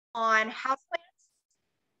on houseplants.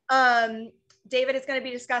 David is going to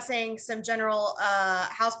be discussing some general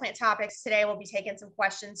houseplant topics today. We'll be taking some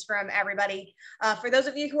questions from everybody. For those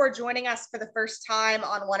of you who are joining us for the first time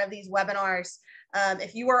on one of these webinars,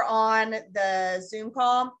 if you are on the Zoom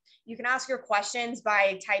call, you can ask your questions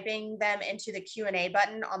by typing them into the Q&A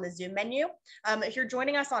button on the Zoom menu. If you're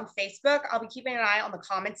joining us on Facebook, I'll be keeping an eye on the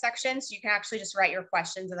comment section, so you can actually just write your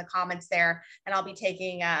questions in the comments there, and I'll be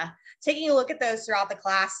taking a look at those throughout the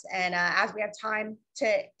class. And as we have time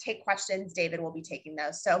to take questions, David will be taking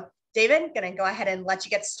those. So David, going to go ahead and let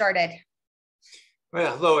you get started.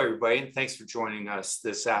 Well, hello, everybody, and thanks for joining us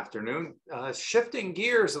this afternoon. Shifting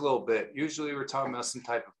gears a little bit. Usually we're talking about some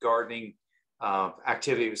type of gardening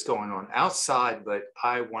activity that's going on outside, but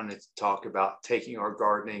I wanted to talk about taking our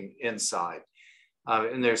gardening inside.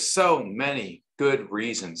 And there's so many good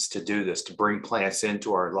reasons to do this, to bring plants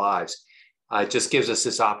into our lives. It just gives us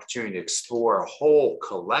this opportunity to explore a whole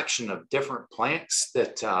collection of different plants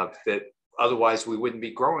that otherwise we wouldn't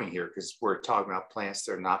be growing here, because we're talking about plants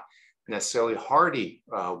that are not necessarily hardy,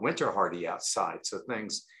 winter hardy outside. So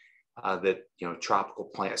things that, tropical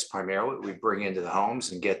plants primarily we bring into the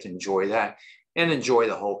homes and get to enjoy that and enjoy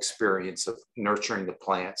the whole experience of nurturing the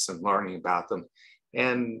plants and learning about them.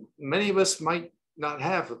 And many of us might not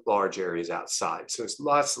have large areas outside. So there's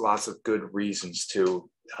lots of good reasons to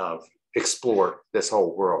explore this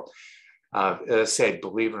whole world. As I say,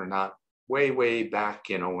 believe it or not, way back,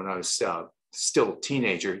 when I was still a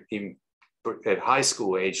teenager, even at high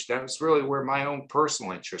school age, that was really where my own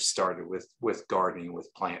personal interest started with gardening,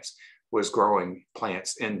 with plants, was growing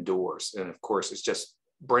plants indoors. And of course, it's just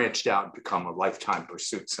branched out and become a lifetime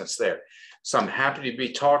pursuit since there. So I'm happy to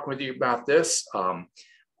be talking with you about this.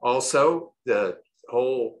 Also, the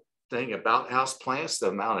whole thing about houseplants, the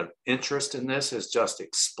amount of interest in this has just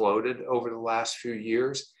exploded over the last few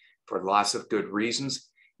years for lots of good reasons.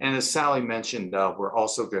 And as Sally mentioned, we're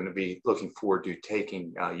also going to be looking forward to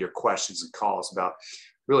taking your questions and calls about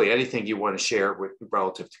really anything you want to share with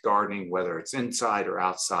relative to gardening, whether it's inside or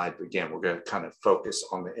outside. But again, we're going to kind of focus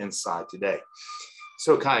on the inside today.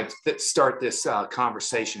 So kind of start this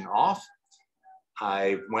conversation off,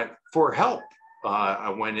 I went for help. I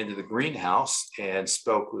went into the greenhouse and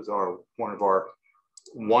spoke with one of our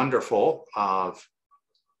wonderful,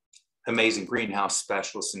 amazing greenhouse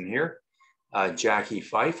specialists in here, Jackie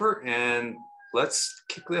Pfeiffer, and let's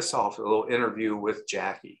kick this off, a little interview with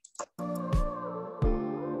Jackie.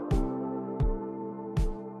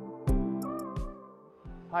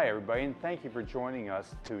 Hi everybody, and thank you for joining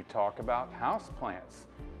us to talk about houseplants.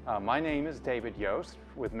 My name is David Yost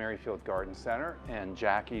with Merrifield Garden Center, and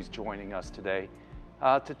Jackie's joining us today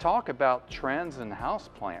to talk about trends in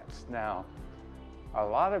houseplants. Now, a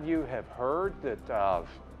lot of you have heard that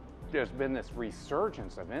there's been this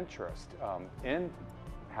resurgence of interest in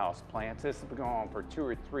houseplants. This has been going on for 2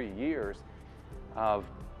 or 3 years,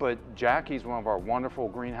 but Jackie's one of our wonderful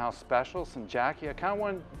greenhouse specialists. And Jackie, I kind of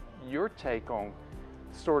want your take on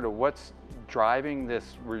sort of what's driving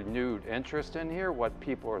this renewed interest in here, what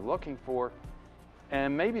people are looking for,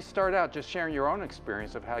 and maybe start out just sharing your own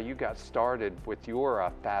experience of how you got started with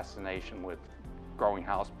your fascination with growing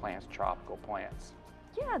houseplants, tropical plants.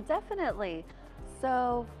 Yeah, definitely.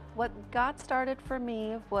 So what got started for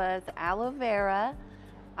me was aloe vera.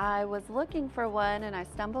 I was looking for one and I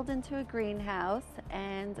stumbled into a greenhouse,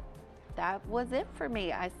 and that was it for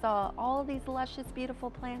me. I saw all these luscious, beautiful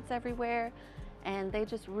plants everywhere, and they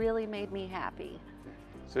just really made me happy.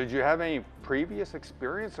 So did you have any previous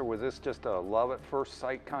experience, or was this just a love at first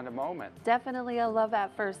sight kind of moment? Definitely a love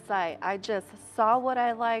at first sight. I just saw what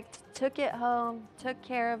I liked, took it home, took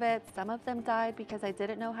care of it. Some of them died because I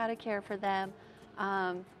didn't know how to care for them.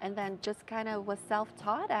 And then just kind of was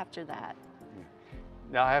self-taught after that.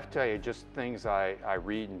 Now I have to tell you, just things I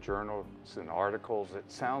read in journals and articles,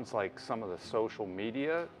 it sounds like some of the social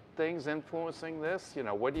media things influencing this.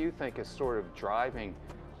 What do you think is sort of driving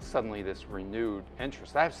suddenly this renewed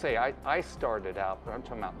interest? I have to say, I started out, but I'm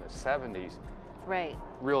talking about in the 70s, right,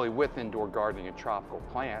 really with indoor gardening and tropical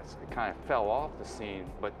plants. It kind of fell off the scene,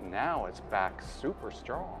 but now it's back super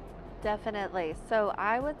strong. Definitely. So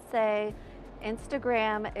I would say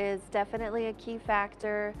Instagram is definitely a key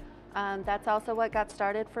factor. That's also what got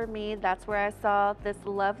started for me. That's where I saw this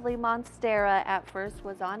lovely monstera at first,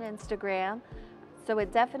 was on Instagram. So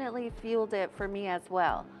it definitely fueled it for me as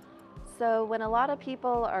well. So when a lot of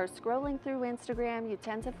people are scrolling through Instagram, you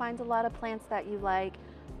tend to find a lot of plants that you like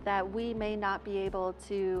that we may not be able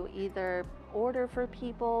to either order for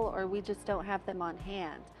people, or we just don't have them on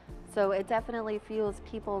hand. So it definitely fuels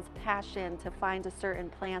people's passion to find a certain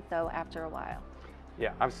plant though after a while.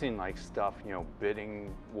 Yeah, I've seen like stuff, you know,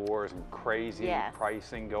 bidding wars and crazy Yes.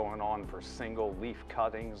 pricing going on for single leaf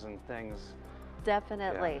cuttings and things.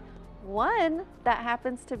 Definitely. Yeah. One that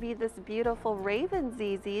happens to be this beautiful Raven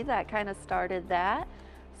ZZ that kind of started that.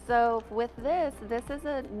 So with this is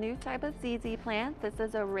a new type of ZZ plant. This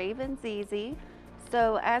is a Raven ZZ.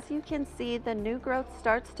 So as you can see, the new growth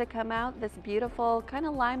starts to come out, this beautiful kind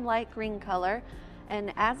of limelight green color.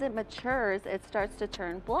 And as it matures, it starts to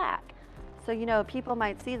turn black. So, you know, people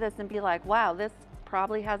might see this and be like, wow, this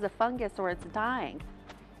probably has a fungus or it's dying.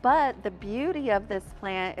 But the beauty of this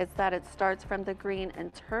plant is that it starts from the green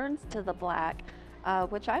and turns to the black,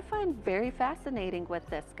 which I find very fascinating with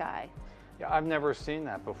this guy. Yeah, I've never seen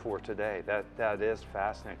that before today. That is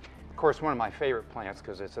fascinating. Of course, one of my favorite plants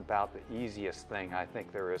because it's about the easiest thing I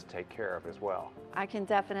think there is to take care of as well. I can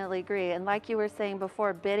definitely agree. And like you were saying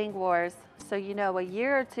before, bidding wars. So, you know, a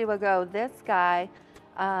year or two ago, this guy,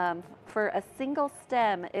 for a single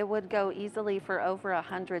stem, it would go easily for over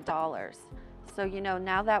 $100. So, you know,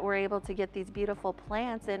 now that we're able to get these beautiful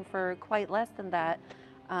plants in for quite less than that,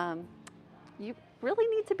 you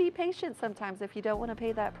really need to be patient sometimes if you don't want to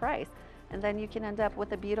pay that price. And then you can end up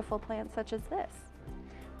with a beautiful plant such as this.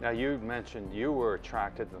 Now, you mentioned you were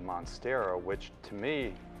attracted to the Monstera, which to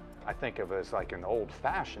me, I think of as like an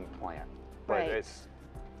old-fashioned plant. But Right. it's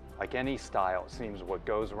like any style, it seems what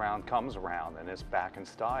goes around comes around, and it's back in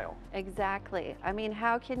style. Exactly. I mean,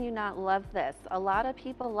 how can you not love this? A lot of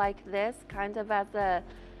people like this kind of as a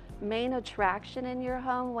main attraction in your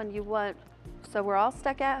home when you want, so we're all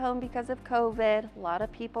stuck at home because of COVID. A lot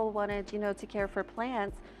of people wanted, you know, to care for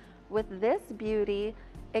plants. With this beauty,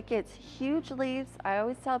 it gets huge leaves. I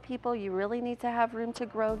always tell people you really need to have room to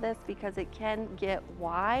grow this because it can get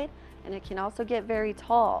wide and it can also get very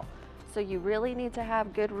tall. So you really need to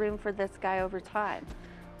have good room for this guy over time.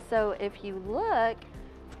 So if you look,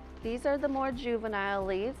 these are the more juvenile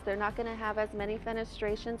leaves. They're not going to have as many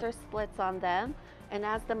fenestrations or splits on them. And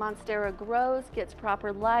as the Monstera grows, gets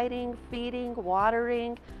proper lighting, feeding,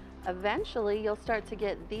 watering, eventually you'll start to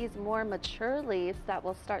get these more mature leaves that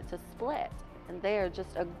will start to split. And they are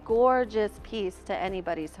just a gorgeous piece to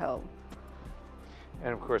anybody's home.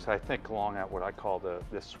 And of course, I think along at what I call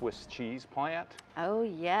the Swiss cheese plant. Oh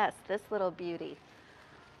yes, this little beauty.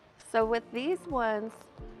 So with these ones,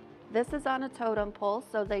 this is on a totem pole,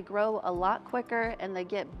 so they grow a lot quicker and they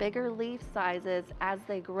get bigger leaf sizes as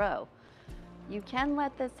they grow. You can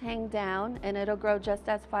let this hang down and it'll grow just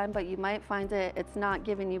as fine, but you might find it's not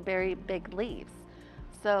giving you very big leaves.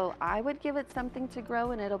 So I would give it something to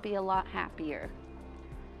grow and it'll be a lot happier.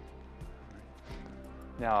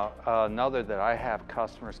 Now, another that I have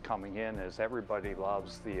customers coming in is everybody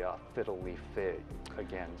loves the fiddle leaf fig,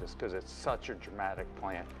 again, just because it's such a dramatic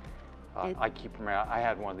plant. I keep remembering, I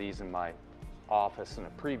had one of these in my office in a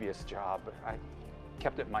previous job, but I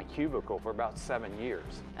kept it in my cubicle for about 7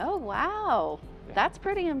 years. Oh, wow. Yeah. That's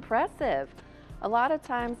pretty impressive. A lot of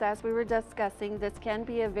times, as we were discussing, this can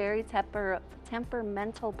be a very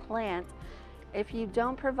temperamental plant. If you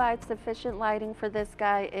don't provide sufficient lighting for this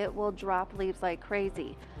guy, it will drop leaves like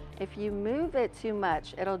crazy. If you move it too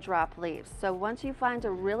much, it'll drop leaves. So once you find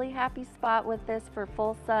a really happy spot with this for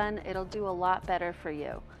full sun, it'll do a lot better for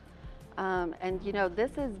you. And you know,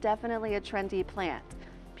 this is definitely a trendy plant.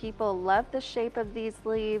 People love the shape of these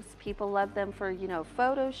leaves. People love them for, you know,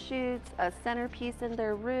 photo shoots, a centerpiece in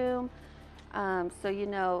their room. So, you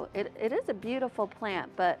know, it is a beautiful plant,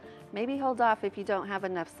 but maybe hold off if you don't have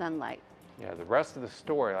enough sunlight. Yeah, the rest of the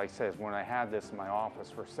story, like I said, is when I had this in my office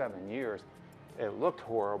for 7 years, it looked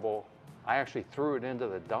horrible. I actually threw it into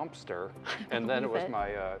the dumpster, and then it was my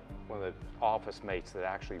one of the office mates that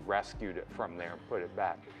actually rescued it from there and put it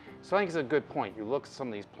back. So I think it's a good point. You look at some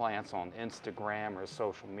of these plants on Instagram or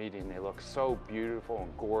social media, and they look so beautiful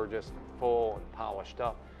and gorgeous and full and polished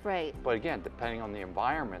up. Right. But again, depending on the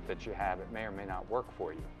environment that you have, it may or may not work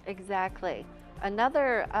for you. Exactly.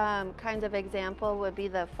 Another kind of example would be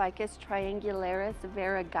the Ficus triangularis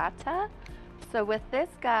variegata. So with this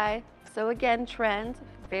guy, so again, trend,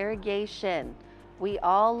 variegation. We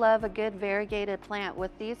all love a good variegated plant.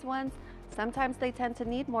 With these ones, sometimes they tend to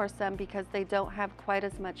need more sun because they don't have quite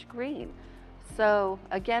as much green. So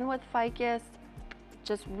again, with Ficus,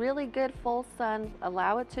 just really good full sun,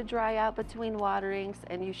 allow it to dry out between waterings,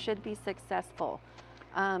 and you should be successful.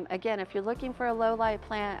 Again, if you're looking for a low light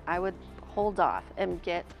plant, I would hold off and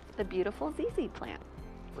get the beautiful ZZ plant.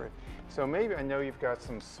 Great. So maybe, I know you've got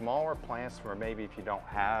some smaller plants where maybe if you don't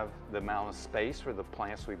have the amount of space for the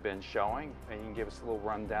plants we've been showing, and you can give us a little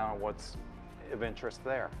rundown of what's of interest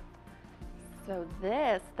there. So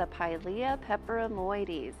this, the Pilea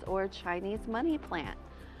peperomoides, or Chinese money plant.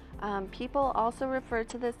 People also refer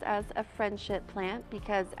to this as a friendship plant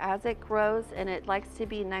because as it grows and it likes to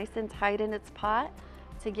be nice and tight in its pot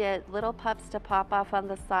to get little pups to pop off on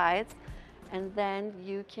the sides, and then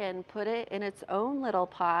you can put it in its own little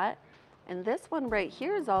pot. And this one right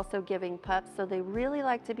here is also giving pups, so they really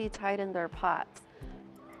like to be tight in their pots.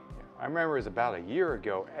 I remember it was about a year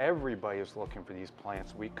ago, everybody was looking for these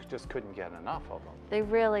plants. We just couldn't get enough of them. They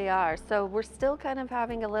really are. So we're still kind of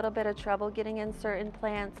having a little bit of trouble getting in certain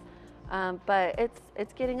plants, but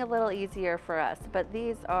it's getting a little easier for us. But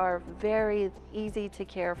these are very easy to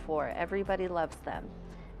care for. Everybody loves them.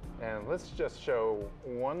 And let's just show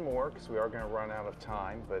one more because we are going to run out of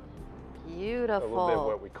time, but Beautiful. a little bit of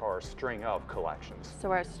what we call our string of collections.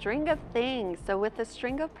 So our string of things. So with the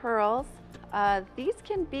string of pearls, these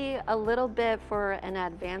can be a little bit for an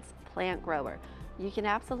advanced plant grower. You can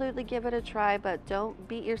absolutely give it a try, but don't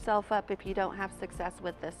beat yourself up if you don't have success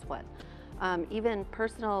with this one. Even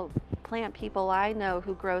personal plant people I know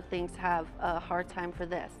who grow things have a hard time for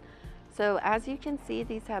this. So as you can see,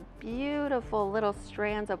 these have beautiful little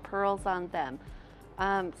strands of pearls on them.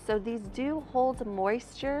 So these do hold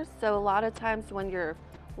moisture, so a lot of times when you're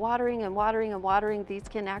watering and watering and watering, these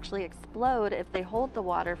can actually explode if they hold the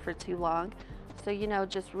water for too long. So, you know,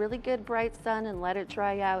 just really good bright sun and let it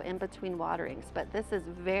dry out in between waterings. But this is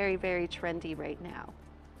very, very trendy right now.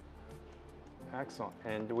 Excellent.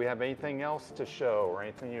 And do we have anything else to show or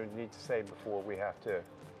anything you need to say before we have to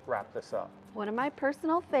wrap this up? One of my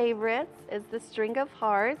personal favorites is the string of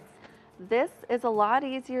hearts. This is a lot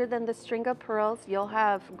easier than the string of pearls. You'll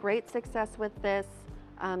have great success with this,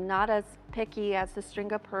 not as picky as the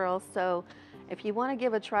string of pearls. So if you want to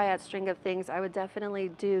give a try at string of things, I would definitely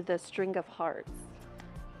do the string of hearts.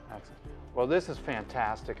 Excellent. Well, this is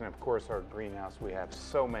fantastic. And of course, our greenhouse, we have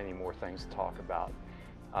so many more things to talk about.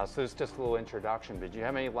 So it's just a little introduction. Did you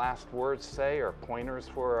have any last words to say or pointers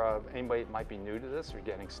for anybody that might be new to this or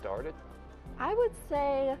getting started? I would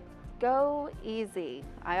say go easy.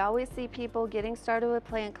 I always see people getting started with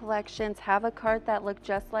plant collections, have a cart that look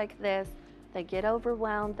just like this. They get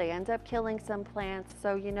overwhelmed, they end up killing some plants.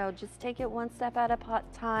 So, you know, just take it one step at a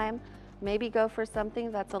time. Maybe go for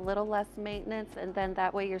something that's a little less maintenance, and then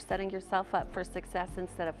that way you're setting yourself up for success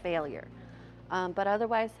instead of failure. But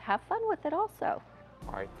otherwise, have fun with it also.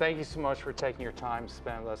 All right, thank you so much for taking your time to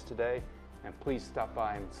spend with us today. And please stop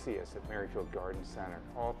by and see us at Merrifield Garden Center.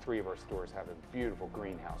 All three of our stores have a beautiful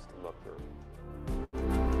greenhouse to look through.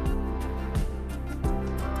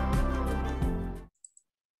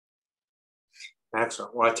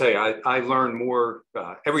 Excellent. Well, I tell you, I learn more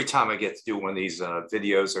every time I get to do one of these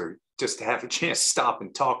videos, or just to have a chance to stop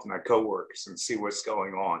and talk to my coworkers and see what's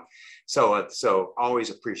going on. So always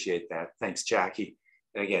appreciate that. Thanks, Jackie.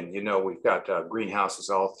 And again, you know, we've got greenhouses,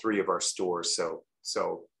 all three of our stores.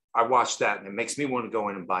 So I watch that and it makes me want to go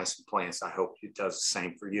in and buy some plants. I hope it does the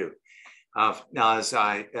same for you. Now, as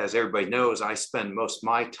everybody knows, I spend most of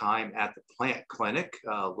my time at the plant clinic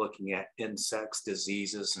looking at insects,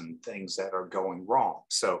 diseases, and things that are going wrong.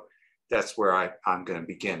 So that's where I'm going to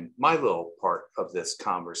begin my little part of this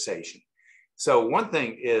conversation. So one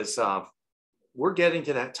thing is we're getting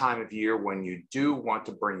to that time of year when you do want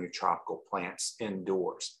to bring your tropical plants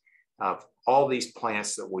indoors. All these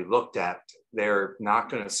plants that we looked at, they're not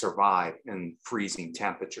going to survive in freezing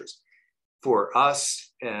temperatures. For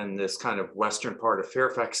us in this kind of western part of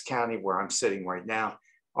Fairfax County, where I'm sitting right now,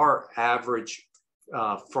 our average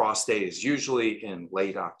frost date is usually in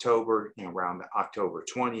late October, around October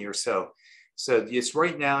 20 or so. So it's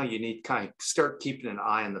right now you need to kind of start keeping an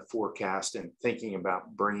eye on the forecast and thinking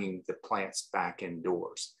about bringing the plants back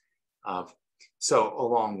indoors. So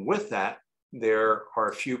along with that, there are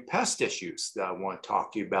a few pest issues that I want to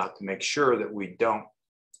talk to you about to make sure that we don't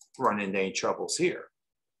run into any troubles here.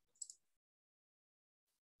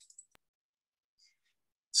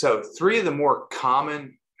 So three of the more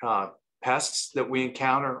common pests that we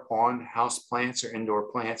encounter on house plants or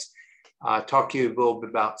indoor plants. Talk to you a little bit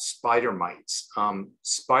about spider mites.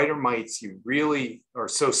 Spider mites, you really are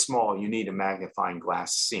so small, you need a magnifying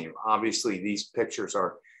glass to see them. Obviously, these pictures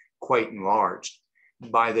are quite enlarged.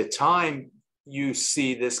 By the time you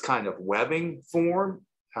see this kind of webbing form,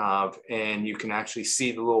 and you can actually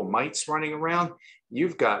see the little mites running around,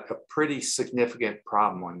 you've got a pretty significant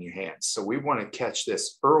problem on your hands. So we want to catch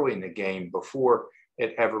this early in the game before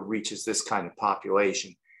it ever reaches this kind of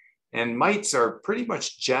population. And mites are pretty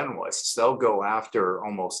much generalists. They'll go after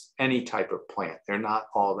almost any type of plant. They're not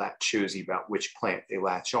all that choosy about which plant they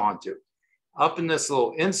latch onto. Up in this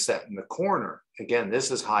little inset in the corner, again, this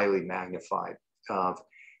is highly magnified.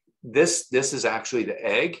 This is actually the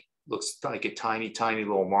egg. Looks like a tiny, tiny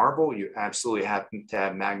little marble. You absolutely have to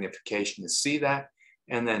have magnification to see that.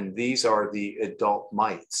 And then these are the adult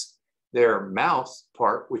mites. Their mouth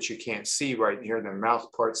part, which you can't see right here, their mouth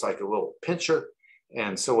part's like a little pincher.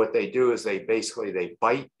 And so what they do is they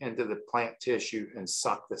bite into the plant tissue and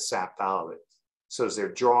suck the sap out of it. So as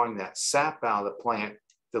they're drawing that sap out of the plant,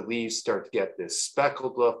 the leaves start to get this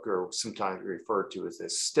speckled look, or sometimes referred to as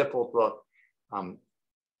this stippled look.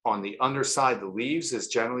 On the underside, the leaves is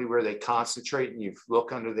generally where they concentrate. And you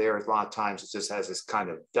look under there, a lot of times it just has this kind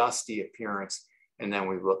of dusty appearance. And then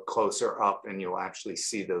we look closer up and you'll actually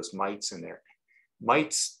see those mites in there.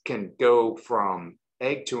 Mites can go from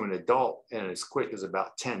egg to an adult in as quick as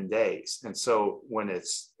about 10 days. And so when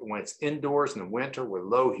it's indoors in the winter with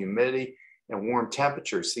low humidity and warm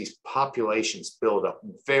temperatures, these populations build up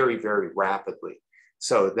very, very rapidly.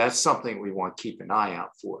 So that's something we want to keep an eye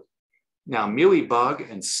out for. Now,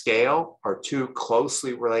 mealybug and scale are two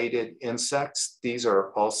closely related insects. These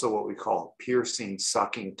are also what we call piercing,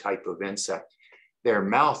 sucking type of insect. Their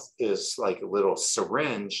mouth is like a little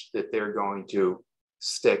syringe that they're going to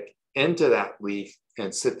stick into that leaf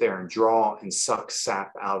and sit there and draw and suck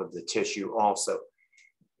sap out of the tissue also.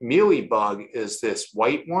 Mealybug is this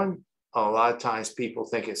white one. A lot of times people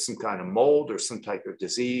think it's some kind of mold or some type of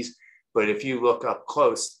disease, but if you look up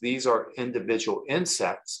close, these are individual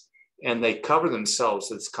insects and they cover themselves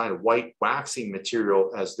with this kind of white waxy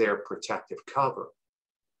material as their protective cover.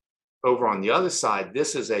 Over on the other side,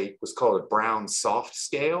 this is what's called a brown soft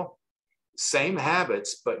scale. Same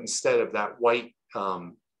habits, but instead of that white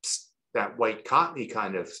cottony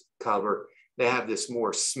kind of cover, they have this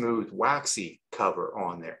more smooth, waxy cover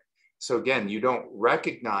on there. So again, you don't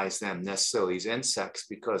recognize them necessarily as insects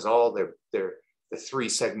because all the 3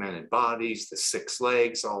 segmented bodies, the 6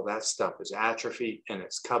 legs, all that stuff is atrophied and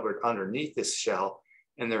it's covered underneath this shell,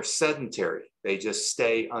 and they're sedentary. They just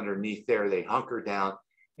stay underneath there. They hunker down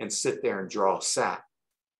and sit there and draw sap.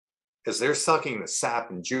 As they're sucking the sap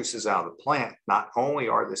and juices out of the plant, not only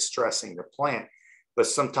are they stressing the plant, but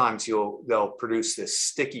sometimes they'll produce this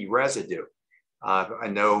sticky residue. I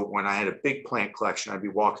know when I had a big plant collection, I'd be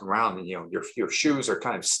walking around and your shoes are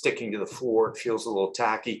kind of sticking to the floor. It feels a little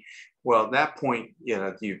tacky. Well, at that point,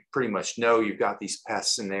 you pretty much know you've got these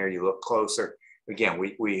pests in there. You look closer. Again,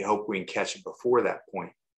 we hope we can catch it before that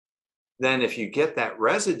point. Then if you get that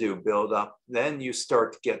residue buildup, then you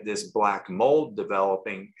start to get this black mold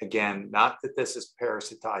developing. Again, not that this is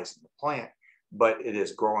parasitizing the plant, but it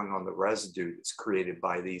is growing on the residue that's created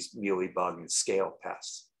by these mealybug and scale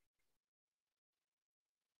pests.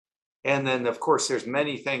 And then, of course, there's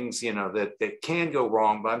many things, that can go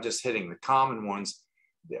wrong, but I'm just hitting the common ones.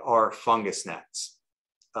 There are fungus gnats.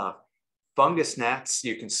 Fungus gnats,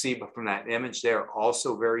 you can see from that image, they're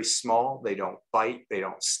also very small. They don't bite, they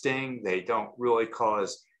don't sting, they don't really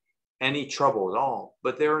cause any trouble at all,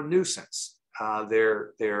 but they're a nuisance.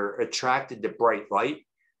 They're attracted to bright light.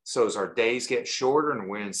 So as our days get shorter and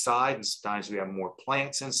we're inside, and sometimes we have more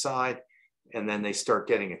plants inside, and then they start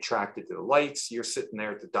getting attracted to the lights. You're sitting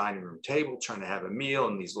there at the dining room table trying to have a meal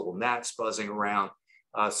and these little gnats buzzing around.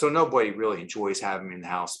 So nobody really enjoys having them in the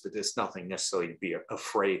house, but there's nothing necessarily to be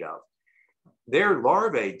afraid of. Their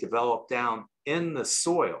larvae develop down in the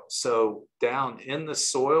soil. So down in the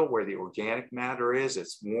soil where the organic matter is,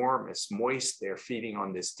 it's warm, it's moist. They're feeding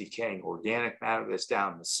on this decaying organic matter that's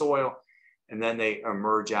down in the soil. And then they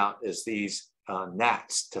emerge out as these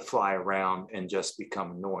gnats to fly around and just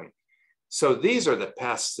become annoying. So these are the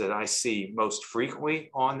pests that I see most frequently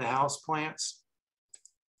on the houseplants.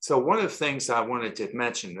 So one of the things I wanted to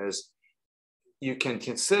mention is you can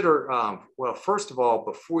consider, well, first of all,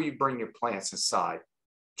 before you bring your plants inside,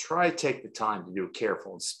 try to take the time to do a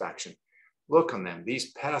careful inspection. Look on them.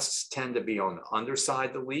 These pests tend to be on the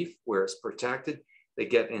underside of the leaf where it's protected. They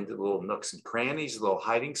get into the little nooks and crannies, little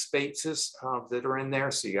hiding spaces that are in there.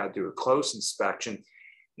 So you got to do a close inspection.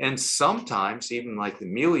 And sometimes, even like the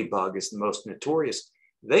mealybug is the most notorious,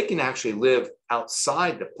 they can actually live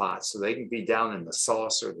outside the pot. So they can be down in the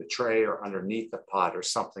sauce or the tray or underneath the pot or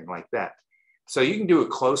something like that. So you can do a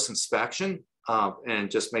close inspection and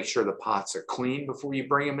just make sure the pots are clean before you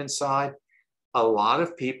bring them inside. A lot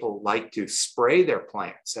of people like to spray their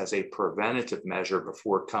plants as a preventative measure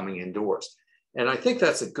before coming indoors. And I think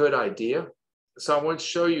that's a good idea. So I want to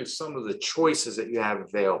show you some of the choices that you have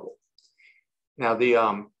available. Now,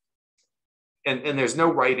 and there's no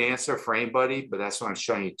right answer for anybody, but that's why I'm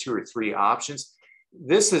showing you 2 or 3 options.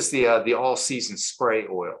 This is the all-season spray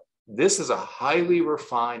oil. This is a highly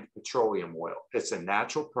refined petroleum oil. It's a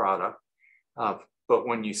natural product, but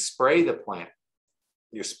when you spray the plant,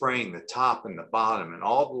 you're spraying the top and the bottom and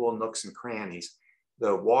all the little nooks and crannies.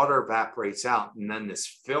 The water evaporates out, and then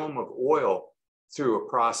this film of oil, through a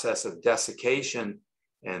process of desiccation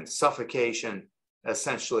and suffocation,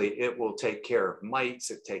 Essentially, it will take care of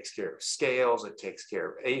mites, it takes care of scales, it takes care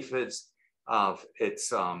of aphids.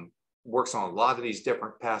 It's works on a lot of these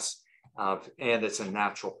different pests, and it's a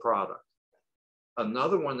natural product.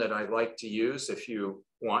 Another one that I like to use if you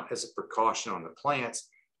want as a precaution on the plants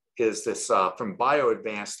is this from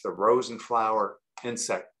BioAdvanced, the Rosenflower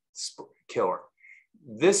insect killer.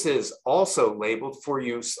 This is also labeled for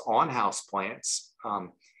use on houseplants.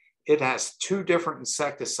 It has two different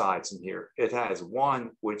insecticides in here. It has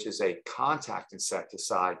one, which is a contact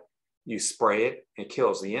insecticide. You spray it, it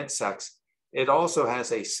kills the insects. It also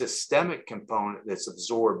has a systemic component that's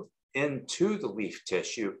absorbed into the leaf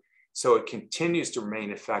tissue, so it continues to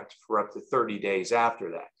remain effective for up to 30 days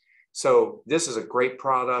after that. So this is a great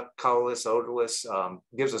product, colorless, odorless,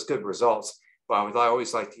 gives us good results. But I would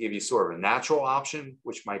always like to give you sort of a natural option,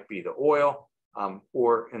 which might be the oil,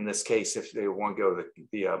 or in this case, if they want to go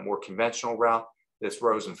the more conventional route, this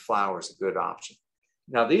Rosenflower is a good option.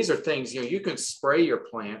 Now, these are things, you can spray your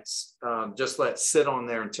plants, just let it sit on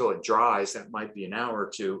there until it dries. That might be an hour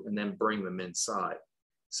or two, and then bring them inside.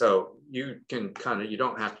 So you can you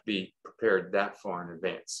don't have to be prepared that far in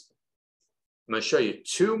advance. I'm going to show you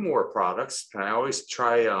two more products. And I always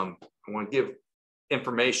try, I want to give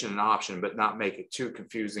information an option, but not make it too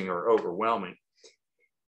confusing or overwhelming.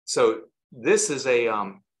 So this is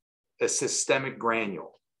a systemic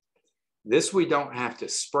granule. This we don't have to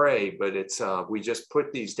spray, but it's we just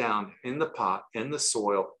put these down in the pot, in the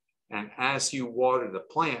soil, and as you water the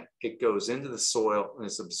plant, it goes into the soil and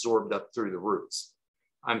is absorbed up through the roots.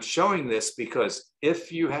 I'm showing this because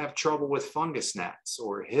if you have trouble with fungus gnats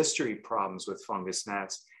or history problems with fungus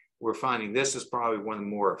gnats, we're finding this is probably one of the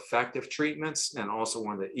more effective treatments and also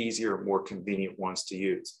one of the easier, more convenient ones to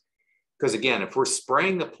use. Because again, if we're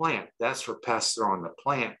spraying the plant, that's for pests that are on the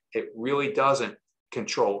plant. It really doesn't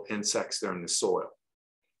control insects that are in the soil.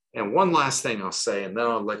 And one last thing I'll say, and then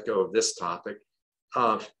I'll let go of this topic,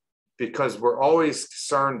 because we're always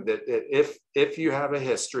concerned that if you have a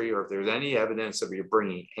history or if there's any evidence of you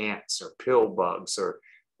bringing ants or pill bugs or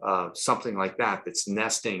something like that that's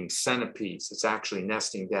nesting centipedes, it's actually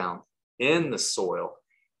nesting down in the soil,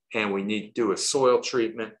 and we need to do a soil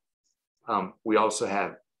treatment. We also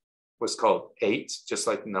have what's called EIGHT, just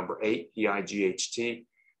like the number 8, EIGHT.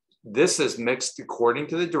 This is mixed according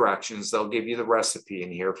to the directions. They'll give you the recipe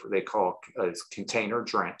in here for they call container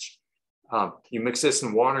drench. You mix this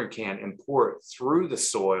in a watering can and pour it through the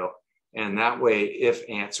soil. And that way, if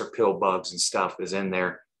ants or pill bugs and stuff is in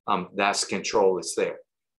there, that's control that's there.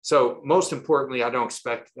 So most importantly, I don't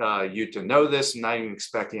expect you to know this, and I don't even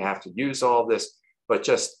expect you to have to use all this, but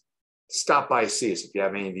just stop by, see us if you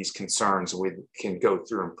have any of these concerns. We can go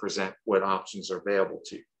through and present what options are available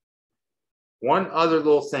to you. One other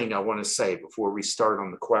little thing I want to say before we start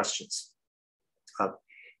on the questions. I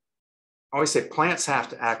always say plants have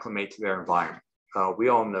to acclimate to their environment. We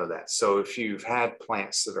all know that. So if you've had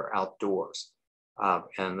plants that are outdoors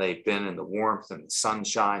and they've been in the warmth and the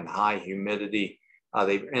sunshine, the high humidity,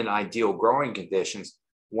 they've in ideal growing conditions,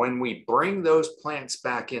 when we bring those plants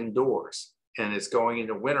back indoors and it's going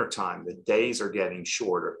into wintertime, the days are getting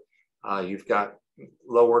shorter. You've got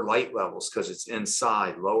lower light levels because it's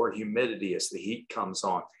inside, lower humidity as the heat comes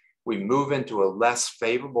on. We move into a less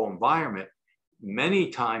favorable environment. Many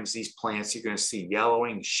times these plants, you're going to see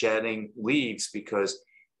yellowing, shedding leaves, because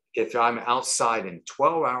if I'm outside in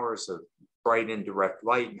 12 hours of bright indirect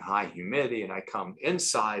light and high humidity, and I come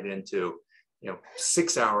inside into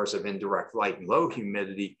 6 hours of indirect light and low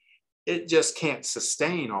humidity, it just can't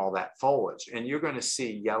sustain all that foliage, and you're going to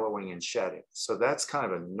see yellowing and shedding. So that's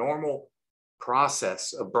kind of a normal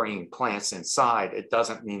process of bringing plants inside. It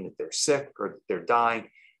doesn't mean that they're sick or that they're dying.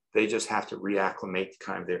 They just have to reacclimate to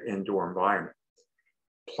kind of their indoor environment.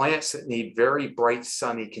 Plants that need very bright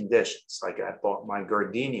sunny conditions, like I bought my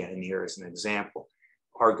gardenia in here as an example,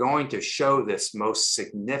 are going to show this most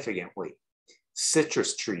significantly.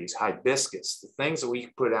 Citrus trees, hibiscus, the things that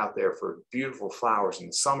we put out there for beautiful flowers in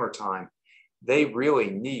the summertime, they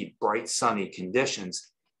really need bright sunny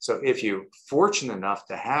conditions. So if you're fortunate enough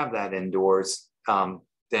to have that indoors,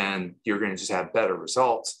 then you're going to just have better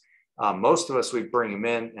results. Most of us, we bring them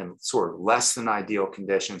in sort of less than ideal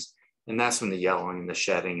conditions, and that's when the yellowing and the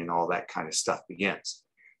shedding and all that kind of stuff begins.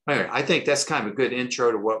 Anyway, I think that's kind of a good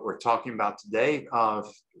intro to what we're talking about today.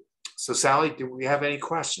 So Sally, do we have any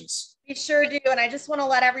questions? We sure do. And I just want to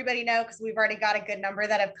let everybody know, because we've already got a good number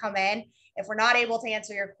that have come in. If we're not able to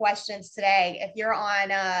answer your questions today, if you're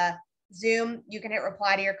on Zoom, you can hit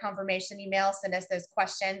reply to your confirmation email, send us those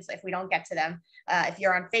questions if we don't get to them. If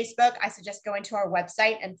you're on Facebook, I suggest going to our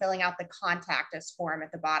website and filling out the contact us form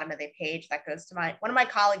at the bottom of the page. That goes to one of my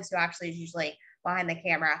colleagues who actually is usually behind the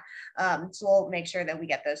camera. So we'll make sure that we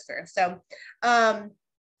get those through. So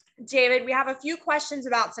David, we have a few questions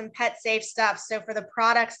about some pet safe stuff. So for the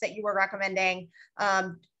products that you were recommending,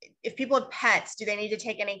 if people have pets, do they need to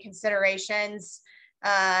take any considerations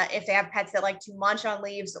if they have pets that like to munch on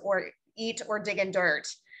leaves or eat or dig in dirt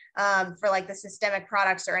for like the systemic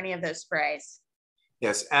products or any of those sprays?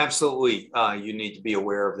 Yes, absolutely. You need to be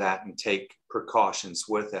aware of that and take precautions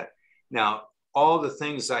with it. Now, all the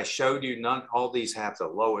things I showed you, all these have the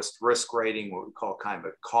lowest risk rating, what we call kind of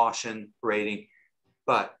a caution rating.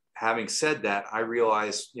 But having said that, I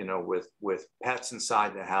realize, with pets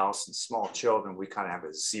inside the house and small children, we kind of have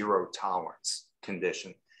a zero tolerance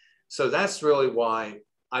condition. So that's really why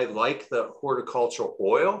I like the horticultural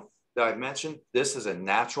oil that I mentioned. This is a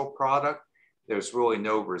natural product. There's really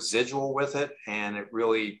no residual with it, and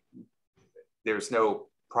there's no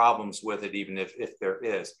problems with it, even if there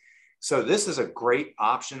is. So this is a great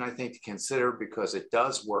option, I think, to consider because it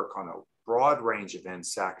does work on a broad range of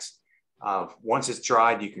insects. Once it's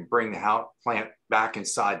dried, you can bring the plant back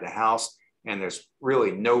inside the house, and there's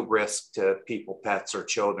really no risk to people, pets, or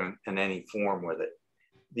children in any form with it.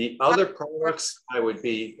 The other products I would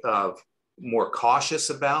be more cautious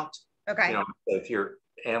about. Okay. If your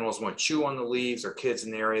animals want to chew on the leaves or kids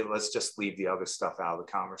in the area, let's just leave the other stuff out of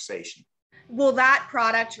the conversation. Will that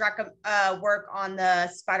product work on the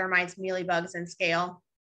spider mites, mealybugs, and scale?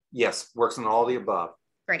 Yes, works on all the above.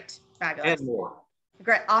 Great, fabulous. And more.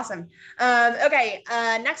 Great, awesome. Okay,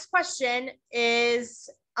 next question is,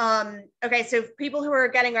 okay, so people who are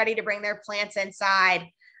getting ready to bring their plants inside,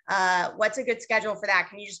 what's a good schedule for that?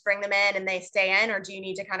 Can you just bring them in and they stay in, or do you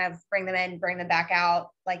need to kind of bring them in, bring them back out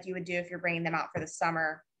like you would do if you're bringing them out for the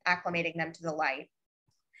summer, acclimating them to the light?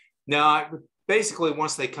 No, basically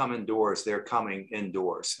once they come indoors, they're coming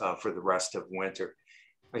indoors for the rest of winter.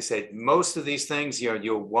 Like I say, most of these things,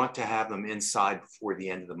 you'll want to have them inside before the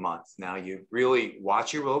end of the month. Now, you really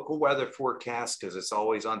watch your local weather forecast because it's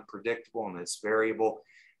always unpredictable and it's variable.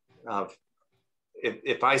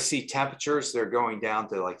 If I see temperatures, they're going down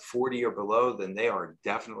to like 40 or below, then they are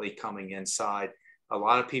definitely coming inside. A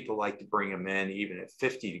lot of people like to bring them in even at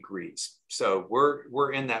 50 degrees. So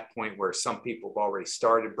we're in that point where some people have already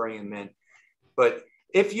started bringing them in. But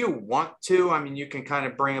if you want to, you can kind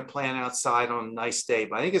of bring a plant outside on a nice day,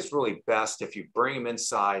 but I think it's really best if you bring them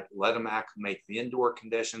inside, let them acclimate to the indoor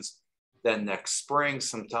conditions. Then next spring,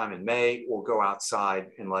 sometime in May, we'll go outside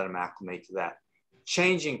and let them acclimate to that.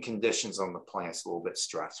 Changing conditions on the plants a little bit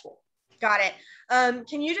stressful. Got it.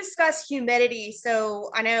 Can you discuss humidity?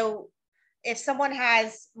 So I know if someone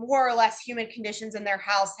has more or less humid conditions in their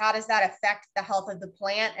house, how does that affect the health of the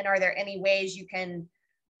plant? And are there any ways you can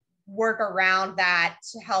work around that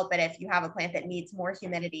to help it if you have a plant that needs more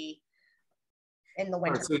humidity in the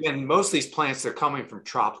winter? Right, so again, most of these plants, they're coming from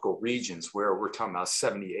tropical regions where we're talking about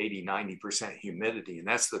 70, 80, 90% humidity. And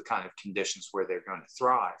that's the kind of conditions where they're going to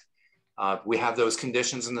thrive. We have those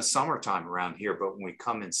conditions in the summertime around here, but when we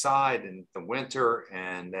come inside in the winter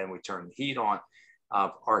and then we turn the heat on,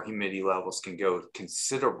 our humidity levels can go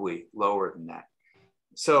considerably lower than that.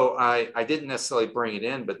 So I didn't necessarily bring it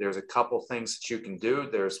in, but there's a couple things that you can do.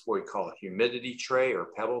 There's what we call a humidity tray or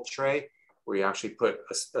pebble tray, where you actually put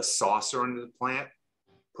a saucer under the plant,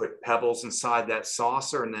 put pebbles inside that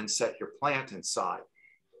saucer, and then set your plant inside.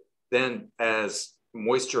 Then as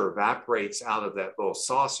moisture evaporates out of that little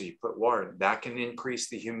saucer, you put water, that can increase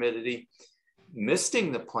the humidity.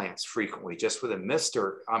 Misting the plants frequently, just with a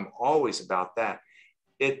mister, I'm always about that.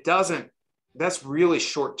 That's really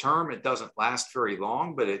short term. It doesn't last very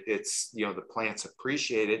long, but it's the plants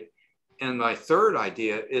appreciate it. And my third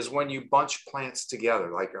idea is when you bunch plants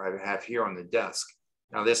together, like I have here on the desk.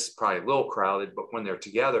 Now this is probably a little crowded, but when they're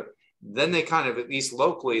together, then they kind of, at least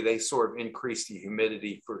locally, they sort of increase the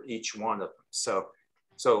humidity for each one of them. So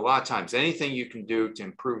a lot of times, anything you can do to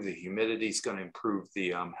improve the humidity is going to improve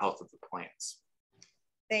the health of the plants.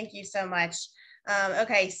 Thank you so much.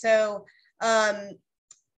 Okay, so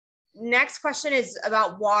next question is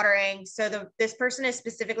about watering. So this person is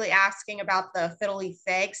specifically asking about the fiddle leaf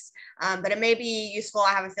figs, but it may be useful,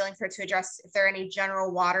 I have a feeling, for it to address if there are any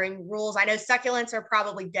general watering rules. I know succulents are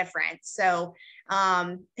probably different. So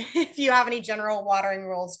if you have any general watering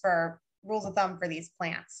rules of thumb for these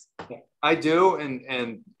plants. I do,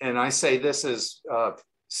 and I say this is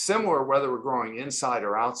similar whether we're growing inside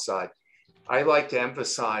or outside. I like to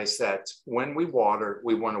emphasize that when we want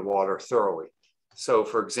to water thoroughly. So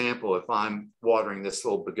for example, if I'm watering this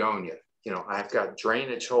little begonia, I've got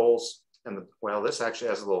drainage holes, and this actually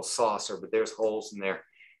has a little saucer, but there's holes in there.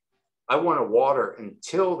 I want to water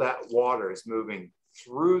until that water is moving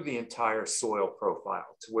through the entire soil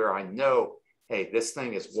profile to where I know, hey, this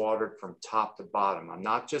thing is watered from top to bottom. I'm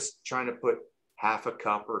not just trying to put half a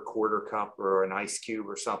cup or a quarter cup or an ice cube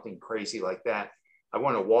or something crazy like that. I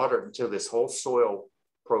want to water it until this whole soil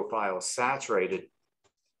profile is saturated,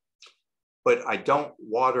 but I don't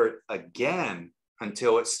water it again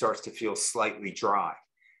until it starts to feel slightly dry.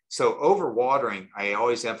 So overwatering, I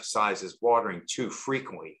always emphasize, is watering too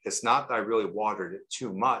frequently. It's not that I really watered it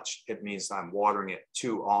too much. It means I'm watering it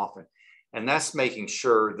too often. And that's making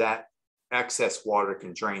sure that excess water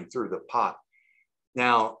can drain through the pot.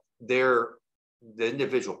 Now, the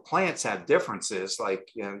individual plants have differences. Like,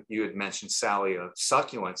 you know, you had mentioned, Sally, of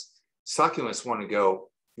succulents. Succulents want to go,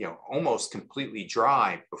 you know, almost completely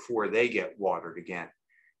dry before they get watered again.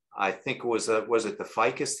 I think it was it the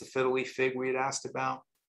ficus, the fiddly fig we had asked about?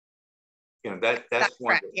 You know, that's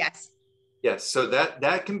one. Correct. Yes. Yes. So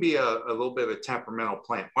that can be a little bit of a temperamental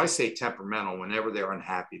plant. When I say temperamental, whenever they're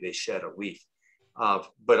unhappy, they shed a leaf.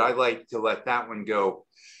 But I like to let that one go,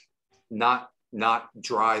 not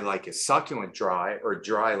dry like a succulent dry, or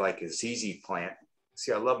dry like a ZZ plant.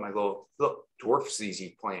 See, I love my little dwarf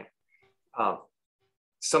ZZ plant.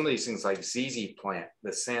 Some of these things like ZZ plant, the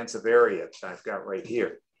Sansevieria I've got right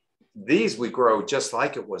here. These we grow just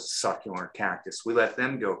like it was succulent cactus. We let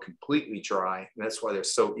them go completely dry. And that's why they're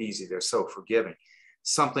so easy. They're so forgiving.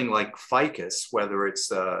 Something like ficus, whether it's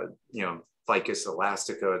you know, Ficus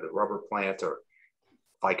elastica, the rubber plant, or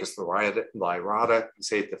Ficus lyrata,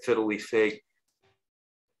 say the fiddly fig,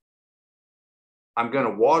 I'm going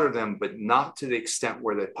to water them, but not to the extent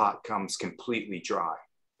where the pot comes completely dry.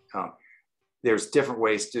 There's different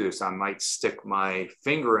ways to do this. I might stick my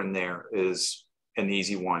finger in there, is an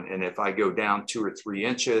easy one. And if I go down 2 or 3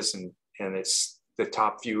 inches and it's the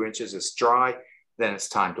top few inches is dry, then it's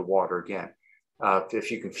time to water again.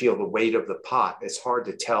 If you can feel the weight of the pot, it's hard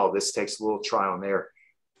to tell. This takes a little trial and error,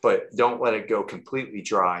 but don't let it go completely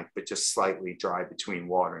dry, but just slightly dry between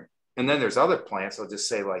watering. And then there's other plants, I'll just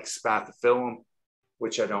say, like Spathiphyllum,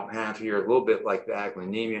 which I don't have here, a little bit like the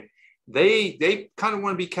Aglaonema. They kind of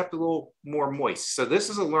want to be kept a little more moist. So this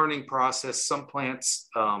is a learning process. Some plants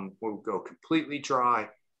will go completely dry.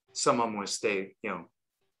 Some of them will stay, you know,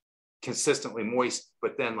 consistently moist.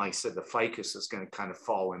 But then, like I said, the ficus is going to kind of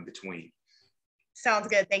fall in between. Sounds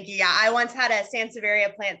good. Thank you. Yeah, I once had a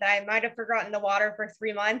Sansevieria plant that I might have forgotten to water for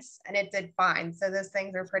 3 months, and it did fine. So those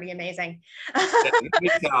things are pretty amazing.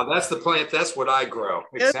 That's the plant. That's what I grow.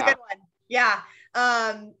 It was a good one. Yeah.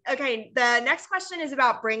 Okay. The next question is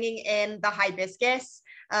about bringing in the hibiscus.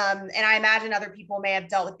 And I imagine other people may have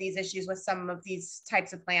dealt with these issues with some of these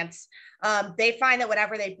types of plants. They find that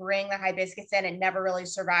whenever they bring the hibiscus in, it never really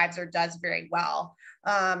survives or does very well.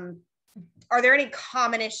 Are there any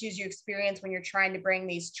common issues you experience when you're trying to bring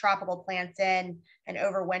these tropical plants in and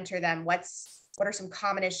overwinter them? What are some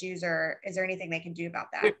common issues, or is there anything they can do about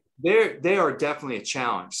that? They are definitely a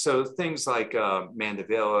challenge. So things like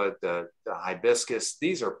mandevilla, the hibiscus,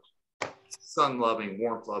 these are sun-loving,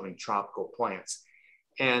 warmth-loving tropical plants.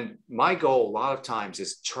 And my goal a lot of times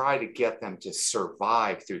is try to get them to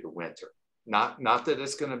survive through the winter. Not that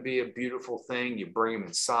it's going to be a beautiful thing. You bring them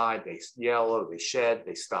inside, they yellow, they shed,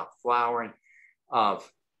 they stop flowering.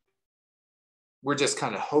 We're just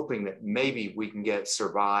kind of hoping that maybe we can get it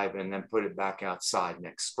survive and then put it back outside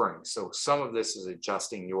next spring. So some of this is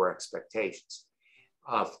adjusting your expectations.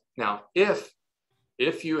 Now, if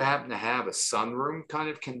you happen to have a sunroom kind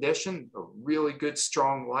of condition, or really good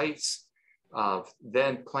strong lights,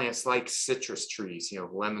 then plants like citrus trees, you know,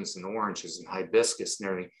 lemons and oranges and hibiscus and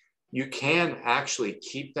everything, you can actually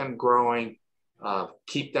keep them growing,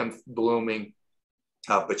 keep them blooming,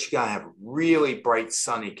 but you gotta have really bright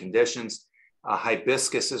sunny conditions.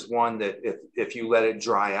 Hibiscus is one that if you let it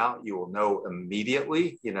dry out, you will know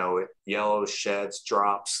immediately. You know, it yellows, sheds,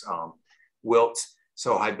 drops, wilts.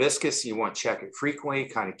 So hibiscus, you want to check it frequently,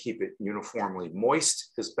 kind of keep it uniformly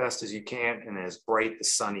moist as best as you can, and as bright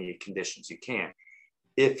as sunny conditions you can.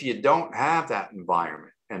 If you don't have that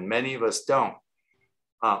environment, and many of us don't,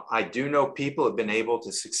 I do know people have been able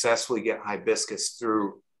to successfully get hibiscus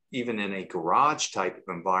through even in a garage type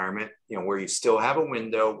of environment, you know, where you still have a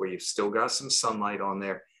window, where you've still got some sunlight on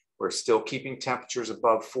there, where still keeping temperatures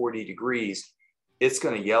above 40 degrees. It's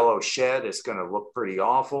going to yellow shed. It's going to look pretty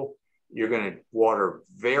awful. You're going to water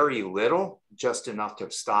very little, just enough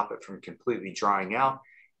to stop it from completely drying out.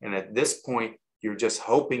 And at this point, you're just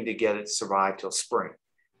hoping to get it to survive till spring.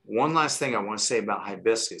 One last thing I want to say about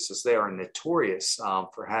hibiscus is they are notorious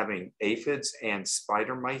for having aphids and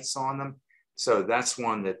spider mites on them. So that's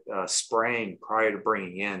one that spraying prior to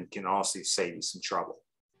bringing in can also save you some trouble.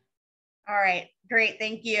 All right, great,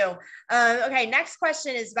 thank you. Okay, next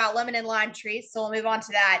question is about lemon and lime trees. So we'll move on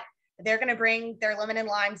to that. They're going to bring their lemon and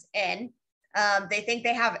limes in. They think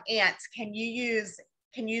they have ants. Can you use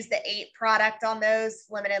the 8 product on those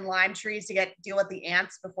limited lime trees to deal with the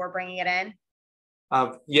ants before bringing it in?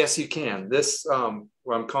 Yes, you can. This,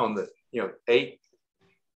 what I'm calling the, 8.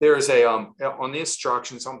 There is a, on the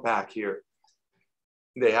instructions on back here,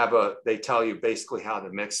 they tell you basically how to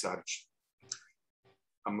mix such.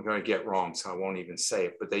 I'm going to get wrong, so I won't even say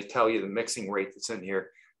it, but they tell you the mixing rate that's in here.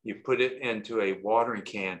 You put it into a watering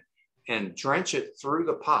can and drench it through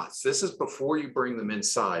the pots. This is before you bring them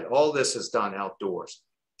inside. All this is done outdoors.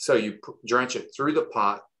 So you drench it through the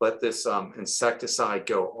pot, let this insecticide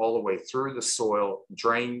go all the way through the soil,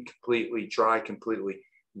 drain completely, dry completely.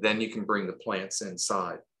 Then you can bring the plants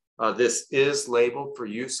inside. This is labeled for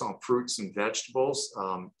use on fruits and vegetables.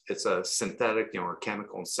 It's a synthetic, or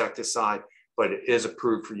chemical insecticide, but it is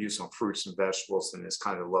approved for use on fruits and vegetables and is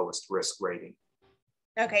kind of the lowest risk rating.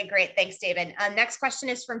 Okay, great. Thanks, David. Next question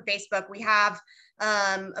is from Facebook. We have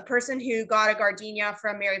a person who got a gardenia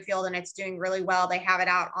from Merrifield and it's doing really well. They have it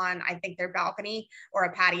out on, I think, their balcony or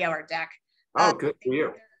a patio or deck. Oh, good for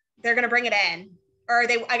you. They're going to bring it in. Or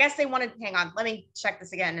I guess they wanted, hang on, let me check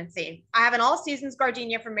this again and see. I have an all seasons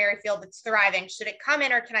gardenia from Merrifield that's thriving. Should it come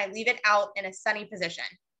in or can I leave it out in a sunny position?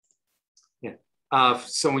 Yeah.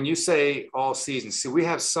 So when you say all season, see, we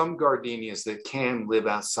have some gardenias that can live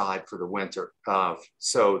outside for the winter.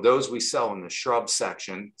 So those we sell in the shrub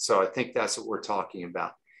section. So I think that's what we're talking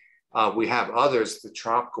about. We have others, the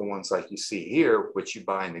tropical ones like you see here, which you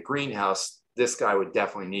buy in the greenhouse. This guy would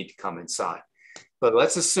definitely need to come inside. But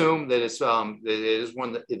let's assume that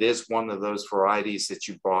it is one of those varieties that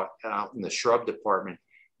you bought out in the shrub department.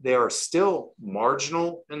 They are still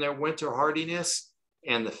marginal in their winter hardiness.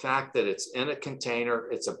 And the fact that it's in a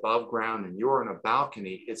container, it's above ground, and you're on a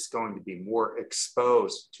balcony, it's going to be more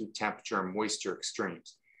exposed to temperature and moisture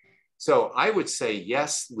extremes. So I would say,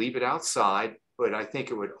 yes, leave it outside, but I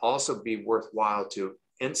think it would also be worthwhile to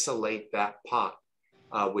insulate that pot.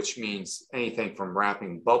 Which means anything from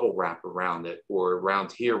wrapping bubble wrap around it, or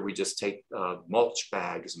around here, we just take mulch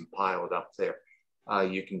bags and pile it up there.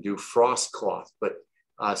 You can do frost cloth, but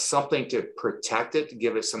something to protect it, to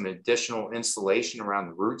give it some additional insulation around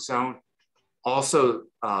the root zone. Also,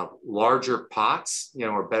 larger pots,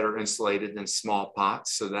 are better insulated than small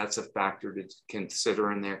pots. So that's a factor to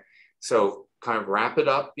consider in there. So kind of wrap it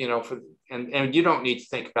up, and you don't need to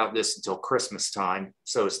think about this until Christmas time.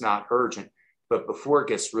 So it's not urgent. But before it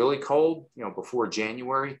gets really cold, before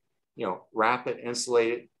January, wrap it,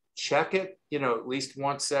 insulate it, check it, at least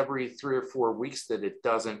once every 3 or 4 weeks that it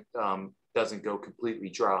doesn't go completely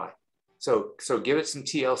dry. So give it some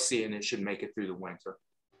TLC and it should make it through the winter.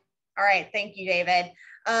 All right, thank you, David.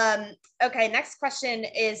 Okay, next question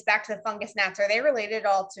is back to the fungus gnats. Are they related at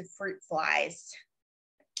all to fruit flies?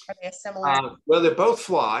 Are they similar? Well, they're both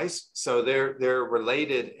flies, so they're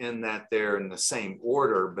related in that they're in the same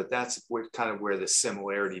order, but that's kind of where the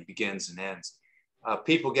similarity begins and ends.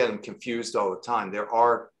 People get them confused all the time. There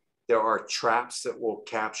are traps that will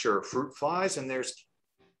capture fruit flies, and there's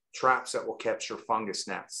traps that will capture fungus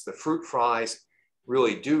gnats. The fruit flies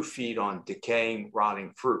really do feed on decaying,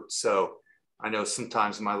 rotting fruit. So I know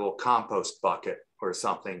sometimes in my little compost bucket or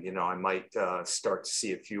something, I might start to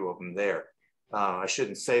see a few of them there. I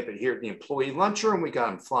shouldn't say, but here at the employee lunchroom, we got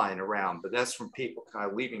them flying around, but that's from people kind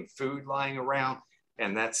of leaving food lying around.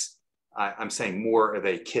 And I'm saying more of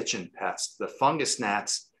a kitchen pest. The fungus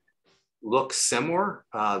gnats look similar.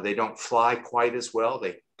 They don't fly quite as well.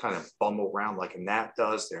 They kind of bumble around like a gnat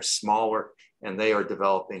does. They're smaller and they are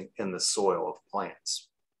developing in the soil of plants.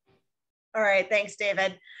 All right, thanks,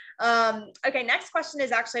 David. Okay, next question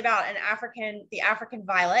is actually about the African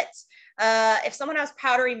violet. If someone has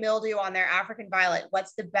powdery mildew on their African violet,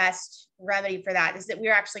 what's the best remedy for that? We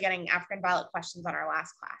were actually getting African violet questions on our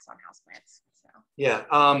last class on houseplants. So. Yeah,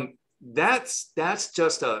 that's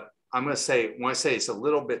just I'm going to say, when I say it's a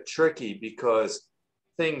little bit tricky, because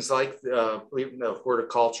things like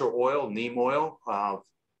horticultural oil, neem oil,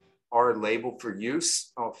 are labeled for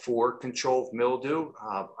use for control of mildew.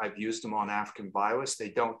 I've used them on African violets.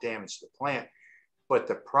 They don't damage the plant. But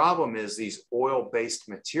the problem is these oil-based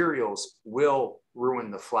materials will ruin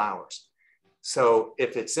the flowers. So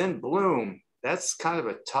if it's in bloom, that's kind of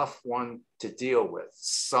a tough one to deal with.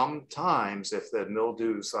 Sometimes if the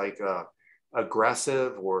mildew's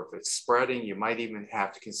aggressive or if it's spreading, you might even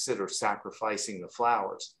have to consider sacrificing the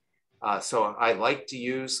flowers. So I like to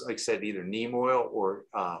use, like I said, either neem oil or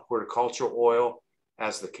horticultural oil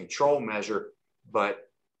as the control measure. But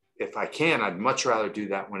if I can, I'd much rather do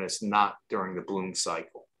that when it's not during the bloom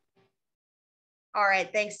cycle. All right,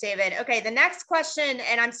 thanks, David. Okay, the next question,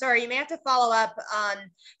 and I'm sorry, you may have to follow up.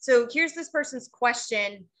 So here's this person's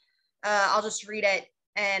question. I'll just read it.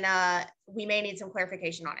 and we may need some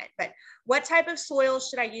clarification on it. But what type of soil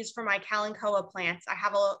should I use for my Kalanchoe plants? I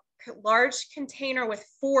have a large container with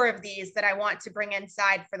 4 of these that I want to bring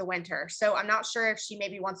inside for the winter. So I'm not sure if she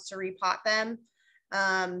maybe wants to repot them,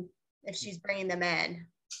 if she's bringing them in.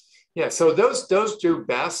 Yeah, so those do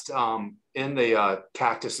best in the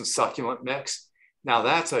cactus and succulent mix. Now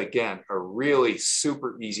that's, again, a really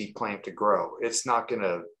super easy plant to grow. It's not going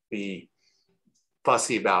to be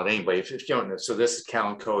fussy about anybody. If you don't know, so this is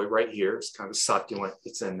Kalanchoe right here. It's kind of succulent.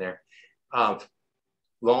 It's in there.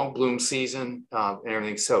 Long bloom season and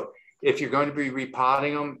everything. So if you're going to be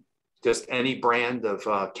repotting them, just any brand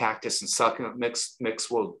of cactus and succulent mix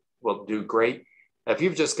will do great. If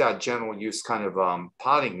you've just got general use kind of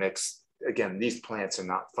potting mix, again, these plants are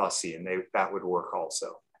not fussy, and that would work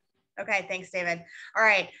also. Okay, thanks, David. All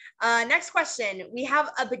right, next question. We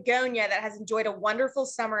have a begonia that has enjoyed a wonderful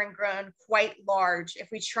summer and grown quite large. If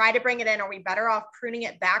we try to bring it in, are we better off pruning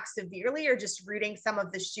it back severely or just rooting some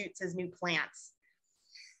of the shoots as new plants?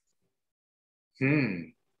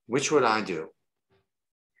 Which would I do?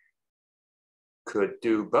 Could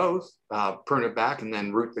do both, prune it back and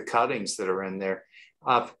then root the cuttings that are in there.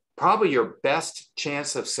 Probably your best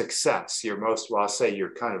chance of success, your most, well, I'll say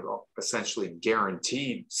your kind of essentially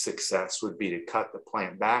guaranteed success would be to cut the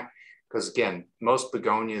plant back. Because again, most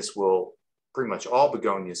begonias will, pretty much all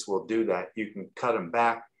begonias will do that. You can cut them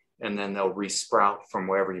back and then they'll resprout from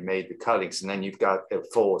wherever you made the cuttings. And then you've got a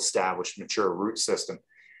full established mature root system.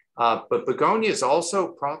 But begonias also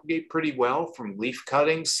propagate pretty well from leaf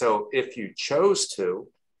cuttings. So if you chose to,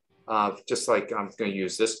 just like I'm going to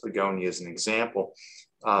use this begonia as an example,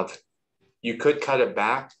 you could cut it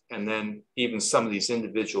back, and then even some of these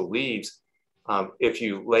individual leaves, if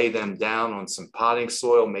you lay them down on some potting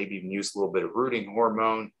soil, maybe even use a little bit of rooting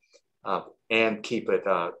hormone and keep it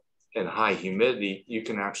in high humidity, you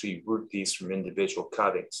can actually root these from individual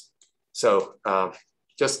cuttings. So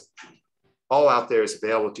just all out there is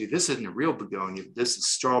available to you. This isn't a real begonia. This is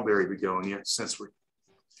strawberry begonia, since we're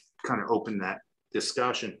kind of open that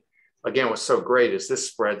discussion. Again, what's so great is this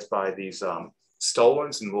spreads by these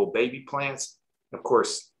stolons and little baby plants. Of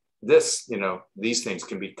course, this, these things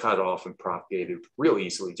can be cut off and propagated real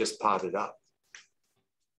easily, just potted up.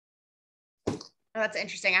 Oh, that's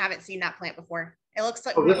interesting. I haven't seen that plant before. It looks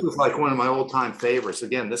like— Oh, this was like one of my old-time favorites.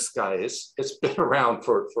 Again, this guy it's been around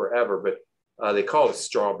for forever, but they call it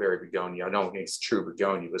strawberry begonia. I don't think it's true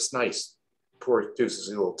begonia, but it's nice. Produces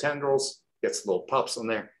little tendrils, gets little pups on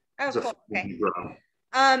there. Oh, cool. Okay.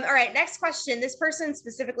 All right, next question. This person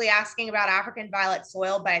specifically asking about African violet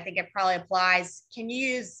soil, but I think it probably applies. Can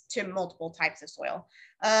you use to multiple types of soil?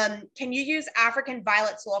 Can you use African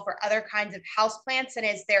violet soil for other kinds of houseplants? And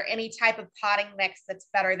is there any type of potting mix that's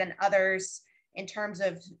better than others in terms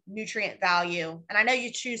of nutrient value? And I know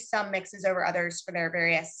you choose some mixes over others for their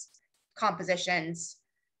various compositions.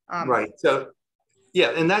 Right. So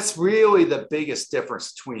yeah, and that's really the biggest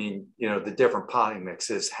difference between, the different potting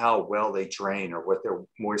mixes, how well they drain or what their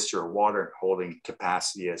moisture or water holding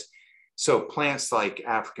capacity is. So plants like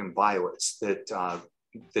African violets that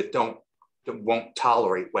won't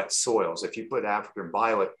tolerate wet soils. If you put African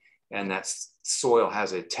violet and that soil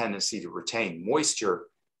has a tendency to retain moisture,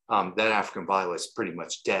 that African violet is pretty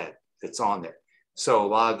much dead. It's on there. So a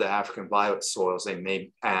lot of the African violet soils, they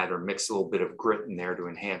may add or mix a little bit of grit in there to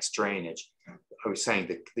enhance drainage. I was saying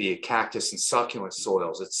the cactus and succulent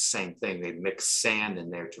soils, it's the same thing. They mix sand in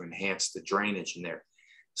there to enhance the drainage in there.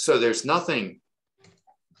 So there's nothing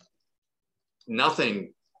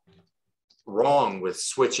wrong with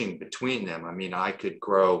switching between them. I mean, I could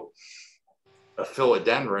grow a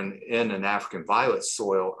philodendron in an African violet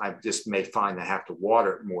soil. I just may find I have to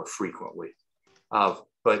water it more frequently.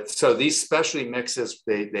 But so these specialty mixes,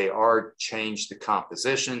 they are changed the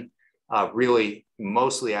composition. Really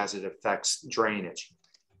mostly as it affects drainage.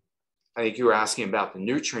 I think you were asking about the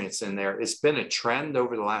nutrients in there. It's been a trend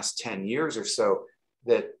over the last 10 years or so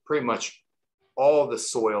that pretty much all the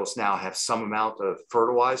soils now have some amount of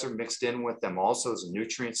fertilizer mixed in with them also as a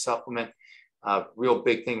nutrient supplement. Real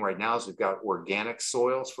big thing right now is we've got organic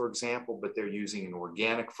soils, for example, but they're using an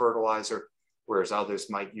organic fertilizer, whereas others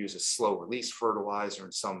might use a slow release fertilizer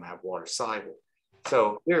and some have water soluble.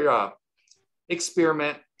 So they're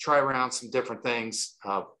experiment, try around some different things.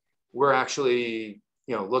 We're actually,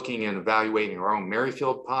 looking and evaluating our own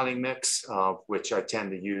Merrifield potting mix, which I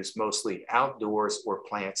tend to use mostly outdoors or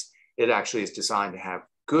plants. It actually is designed to have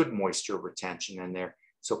good moisture retention in there.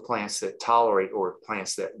 So plants that tolerate, or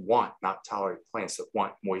plants that want, not tolerate, plants that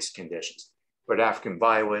want moist conditions. But African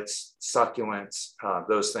violets, succulents,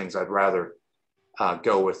 those things I'd rather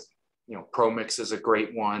go with Pro Mix is a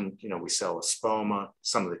great one. We sell Espoma,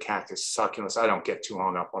 some of the cactus succulents. I don't get too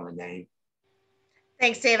hung up on the name.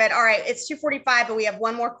 Thanks, David. All right, it's 2:45, but we have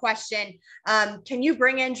one more question. Can you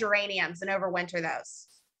bring in geraniums and overwinter those?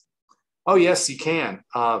 Oh, yes, you can.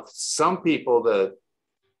 Some people, the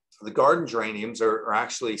garden geraniums are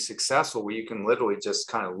actually successful where you can literally just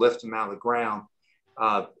kind of lift them out of the ground.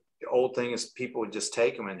 The old thing is people would just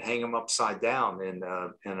take them and hang them upside down in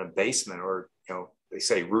a basement, or they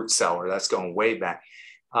say root cellar. That's going way back,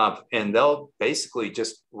 and they'll basically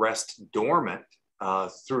just rest dormant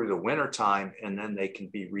through the winter time, and then they can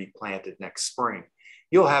be replanted next spring.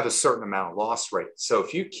 You'll have a certain amount of loss rate. So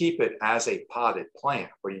if you keep it as a potted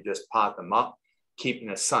plant, where you just pot them up, keeping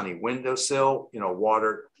a sunny windowsill,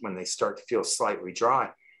 water when they start to feel slightly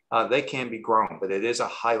dry, they can be grown, but it is a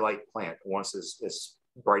highlight plant once as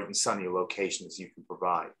bright and sunny a location as you can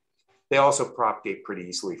provide. They also propagate pretty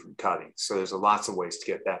easily from cutting. So there's lots of ways to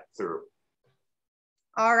get that through.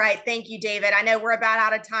 All right. Thank you, David. I know we're about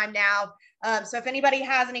out of time now. So if anybody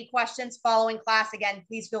has any questions following class, again,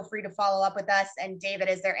 please feel free to follow up with us. And David,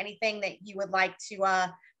 is there anything that you would like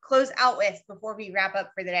to close out with before we wrap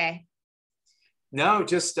up for the day? No,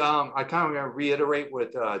 just I kind of want to reiterate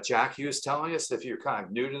what Jackie was telling us. If you're kind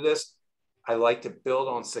of new to this, I like to build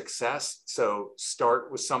on success. So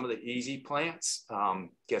start with some of the easy plants,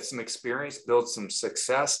 get some experience, build some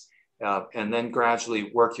success, and then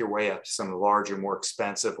gradually work your way up to some of the larger, more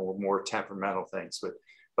expensive or more temperamental things.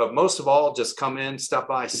 But most of all, just come in, stop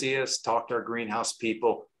by, see us, talk to our greenhouse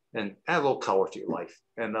people, and add a little color to your life.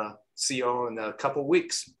 And see you all in a couple of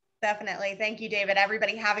weeks. Definitely. Thank you, David.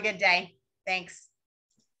 Everybody have a good day. Thanks.